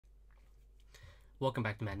Welcome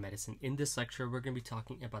back to Mad Medicine. In this lecture, we're going to be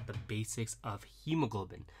talking about the basics of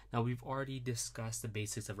hemoglobin. Now, we've already discussed the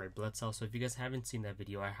basics of red blood cells, so if you guys haven't seen that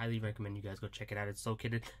video, I highly recommend you guys go check it out. It's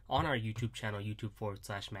located on our YouTube channel,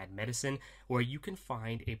 YouTube.com/Mad Medicine, where you can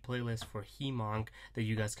find a playlist for Hemonc that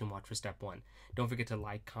you guys can watch for step 1. Don't forget to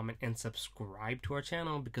like, comment, and subscribe to our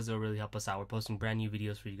channel because it'll really help us out. We're posting brand new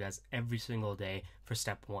videos for you guys every single day for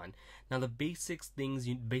step 1. Now, the basic things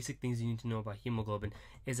you need to know about hemoglobin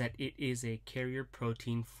is that it is a carrier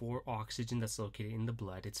protein for oxygen that's located in the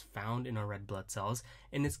blood. It's found in our red blood cells,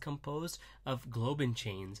 and it's composed of globin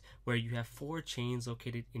chains, where you have 4 chains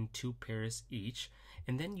located in 2 pairs each,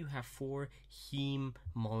 and then you have 4 heme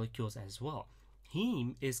molecules as well.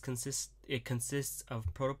 Heme consists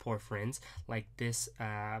of protoporphyrins, like this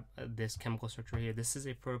chemical structure here. This is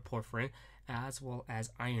a protoporphyrin, as well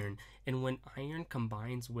as iron. And when iron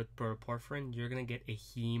combines with protoporphyrin, you're going to get a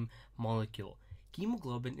heme molecule.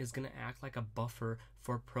 Hemoglobin is going to act like a buffer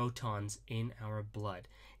for protons in our blood.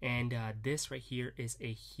 And this right here is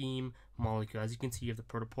a heme molecule. As you can see, you have the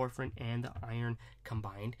protoporphyrin and the iron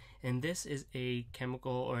combined. And this is a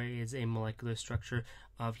chemical, or is a molecular structure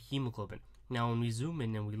of hemoglobin. Now, when we zoom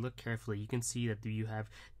in and we look carefully, you can see that you have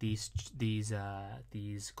these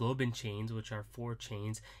globin chains, which are 4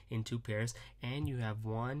 chains in 2 pairs, and you have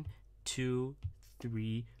 1, 2,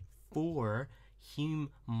 3, 4 heme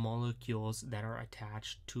molecules that are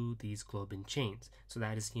attached to these globin chains. So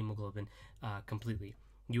that is hemoglobin completely.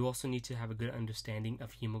 You also need to have a good understanding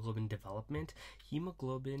of hemoglobin development.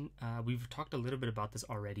 Hemoglobin, we've talked a little bit about this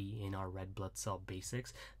already in our red blood cell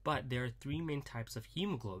basics, but there are 3 main types of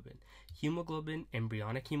hemoglobin. Hemoglobin,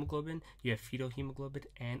 embryonic hemoglobin, you have fetal hemoglobin,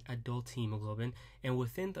 and adult hemoglobin. And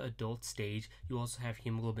within the adult stage, you also have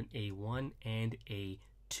hemoglobin A1 and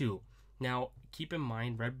A2. Now, keep in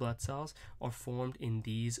mind, red blood cells are formed in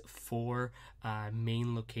these 4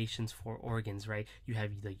 main locations for organs, right? You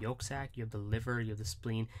have the yolk sac, you have the liver, you have the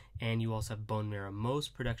spleen, and you also have bone marrow.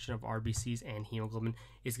 Most production of RBCs and hemoglobin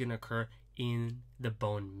is going to occur in the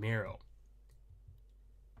bone marrow.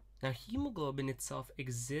 Now, hemoglobin itself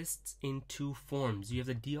exists in 2 forms. You have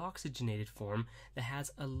the deoxygenated form that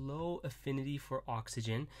has a low affinity for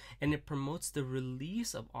oxygen, and it promotes the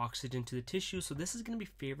release of oxygen to the tissue, so this is going to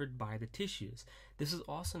be favored by the tissues. This is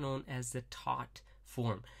also known as the taut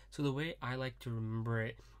form. So the way I like to remember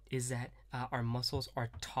it is that our muscles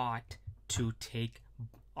are taught to take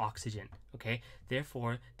oxygen, okay?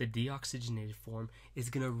 Therefore, the deoxygenated form is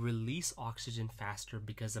going to release oxygen faster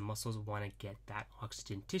because the muscles want to get that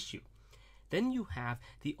oxygen tissue. Then you have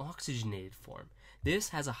the oxygenated form. This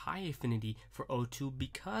has a high affinity for O2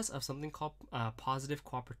 because of something called positive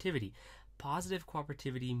cooperativity. Positive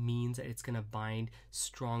cooperativity means that it's going to bind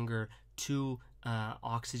stronger to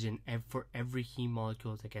oxygen for every heme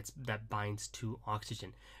molecule that binds to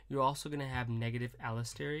oxygen. You're also going to have negative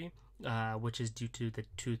allostery, which is due to the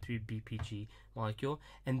 2,3-BPG molecule,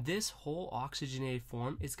 and this whole oxygenated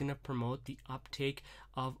form is going to promote the uptake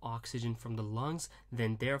of oxygen from the lungs,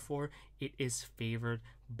 then therefore it is favored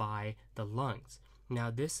by the lungs. Now,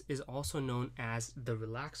 this is also known as the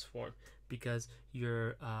relaxed form because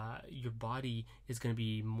your body is going to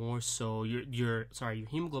be more so, your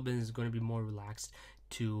hemoglobin is going to be more relaxed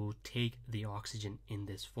to take the oxygen in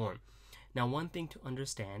this form. Now, one thing to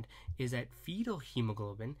understand is that fetal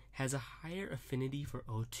hemoglobin has a higher affinity for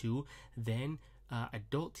O2 than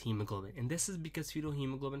adult hemoglobin. And this is because fetal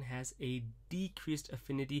hemoglobin has a decreased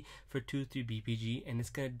affinity for 2,3-BPG, and it's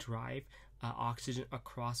going to drive oxygen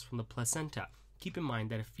across from the placenta. Keep in mind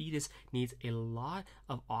that a fetus needs a lot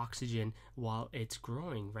of oxygen while it's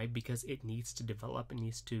growing, right? Because it needs to develop, it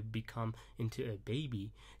needs to become into a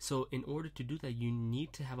baby. So in order to do that, you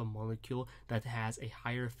need to have a molecule that has a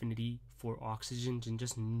higher affinity for oxygen than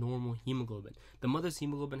just normal hemoglobin. The mother's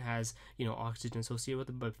hemoglobin has, oxygen associated with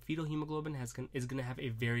it, but fetal hemoglobin is going to have a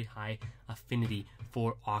very high affinity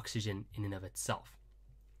for oxygen in and of itself.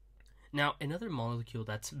 Now, another molecule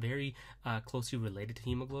that's very closely related to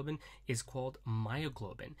hemoglobin is called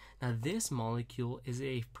myoglobin. Now, this molecule is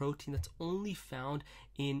a protein that's only found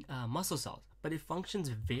in muscle cells, but it functions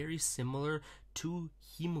very similar to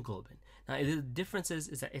hemoglobin. Now, the difference is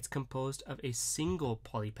that it's composed of a single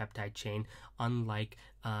polypeptide chain, unlike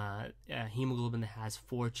hemoglobin that has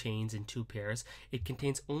 4 chains in 2 pairs. It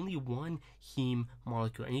contains only 1 heme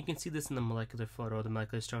molecule, and you can see this in the molecular photo, the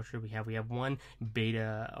molecular structure we have. We have 1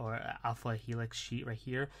 beta or alpha helix sheet right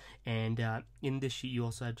here, and in this sheet you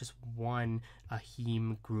also have just 1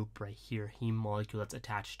 heme group right here, heme molecule that's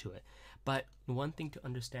attached to it. But one thing to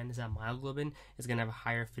understand is that myoglobin is going to have a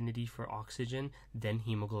higher affinity for oxygen than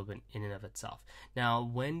hemoglobin in and of itself. Now,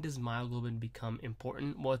 when does myoglobin become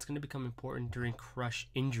important? Well, it's going to become important during crush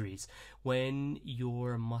injuries. When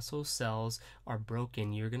your muscle cells are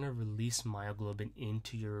broken, you're going to release myoglobin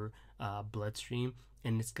into your bloodstream,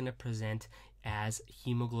 and it's going to present as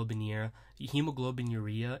hemoglobinuria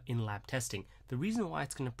in lab testing. The reason why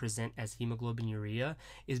it's going to present as hemoglobinuria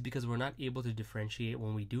is because we're not able to differentiate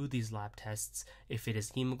when we do these lab tests if it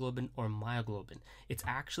is hemoglobin or myoglobin. It's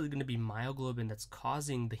actually going to be myoglobin that's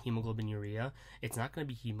causing the hemoglobinuria. It's not going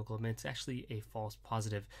to be hemoglobin. It's actually a false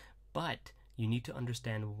positive, but you need to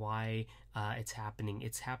understand why it's happening.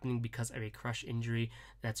 It's happening because of a crush injury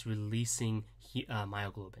that's releasing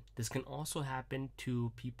myoglobin. This can also happen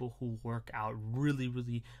to people who work out really,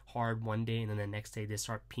 really hard one day, and then the next day they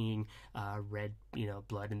start peeing red,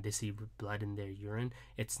 blood, and they see blood in their urine.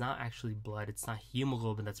 It's not actually blood. It's not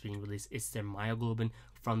hemoglobin that's being released. It's their myoglobin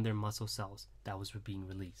from their muscle cells that was being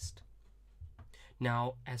released.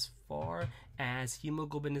 Now, as far as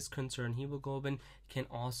hemoglobin is concerned, hemoglobin can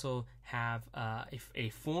also have a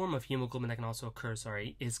form of hemoglobin that can also occur,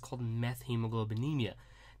 is called methemoglobinemia.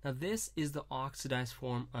 Now, this is the oxidized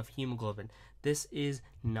form of hemoglobin. This is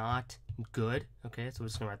not good, okay? So we're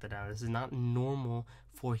just going to write that down. This is not normal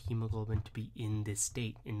for hemoglobin to be in this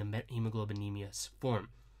state, in the methemoglobinemia form.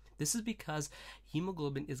 This is because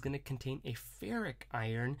hemoglobin is going to contain a ferric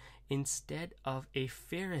iron instead of a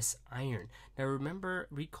ferrous iron. Now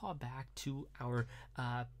recall back to our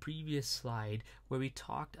previous slide where we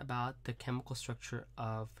talked about the chemical structure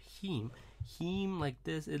of heme. Heme, like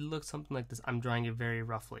this, it looks something like this. I'm drawing it very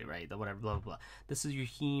roughly, right? Whatever, blah, blah, blah. This is your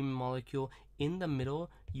heme molecule. In the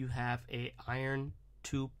middle, you have a iron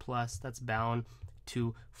 2+ that's bound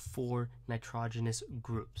to 4 nitrogenous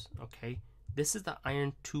groups, okay? This is the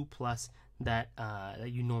iron 2+ that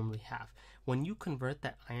you normally have. When you convert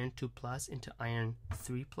that iron 2+ into iron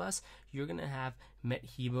 3+, you're going to have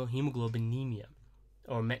methemoglobinemia,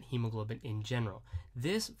 or methemoglobin in general.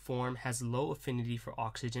 This form has low affinity for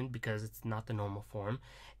oxygen because it's not the normal form,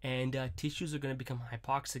 and tissues are going to become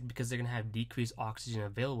hypoxic because they're going to have decreased oxygen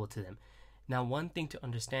available to them. Now, one thing to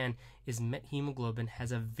understand is methemoglobin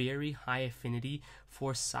has a very high affinity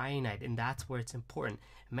for cyanide, and that's where it's important.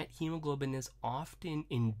 Methemoglobin is often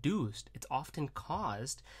induced, it's often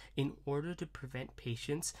caused in order to prevent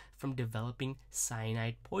patients from developing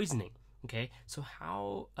cyanide poisoning. Okay, so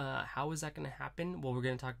how is that going to happen? Well, we're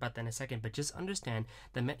going to talk about that in a second, but just understand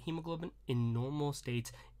that methemoglobin in normal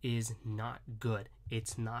states is not good.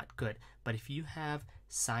 It's not good. But if you have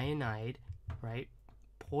cyanide, right,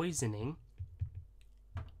 poisoning,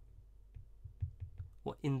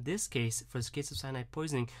 well, in this case, for this case of cyanide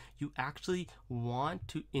poisoning, you actually want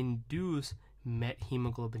to induce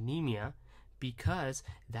methemoglobinemia because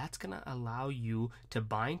that's going to allow you to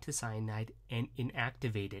bind to cyanide and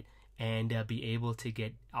inactivate it and be able to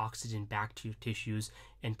get oxygen back to your tissues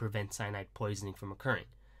and prevent cyanide poisoning from occurring.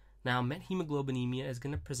 Now, methemoglobinemia is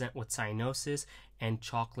going to present with cyanosis and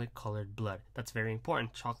chocolate-colored blood. That's very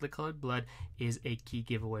important. Chocolate-colored blood is a key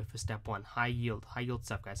giveaway for step 1. High yield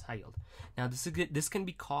stuff, guys. High yield. Now, this can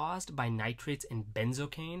be caused by nitrates and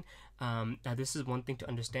benzocaine. Now, this is one thing to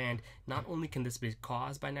understand. Not only can this be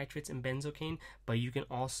caused by nitrates and benzocaine, but you can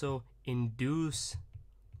also induce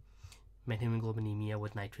methemoglobinemia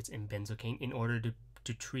with nitrates and benzocaine in order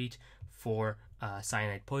to treat for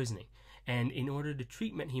cyanide poisoning. And in order to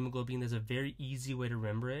treat methemoglobin, there's a very easy way to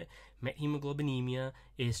remember it. Methemoglobinemia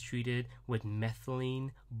is treated with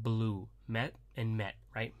methylene blue. Met and met,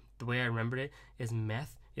 right? The way I remembered it is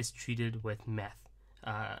meth is treated with meth,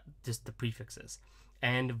 just the prefixes,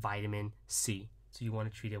 and vitamin C. So you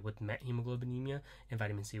want to treat it with methemoglobinemia and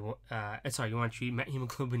vitamin C. You want to treat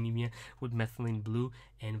methemoglobinemia with methylene blue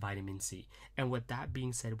and vitamin C. And with that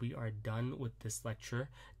being said, we are done with this lecture.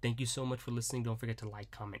 Thank you so much for listening. Don't forget to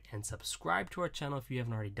like, comment, and subscribe to our channel if you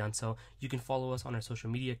haven't already done so. You can follow us on our social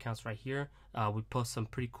media accounts right here. We post some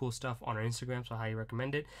pretty cool stuff on our Instagram, so I highly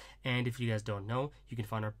recommend it. And if you guys don't know, you can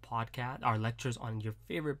find our lectures on your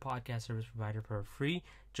favorite podcast service provider for free.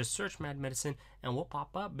 Just search Mad Medicine and we'll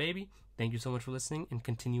pop up, baby. Thank you so much for listening, and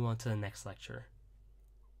continue on to the next lecture.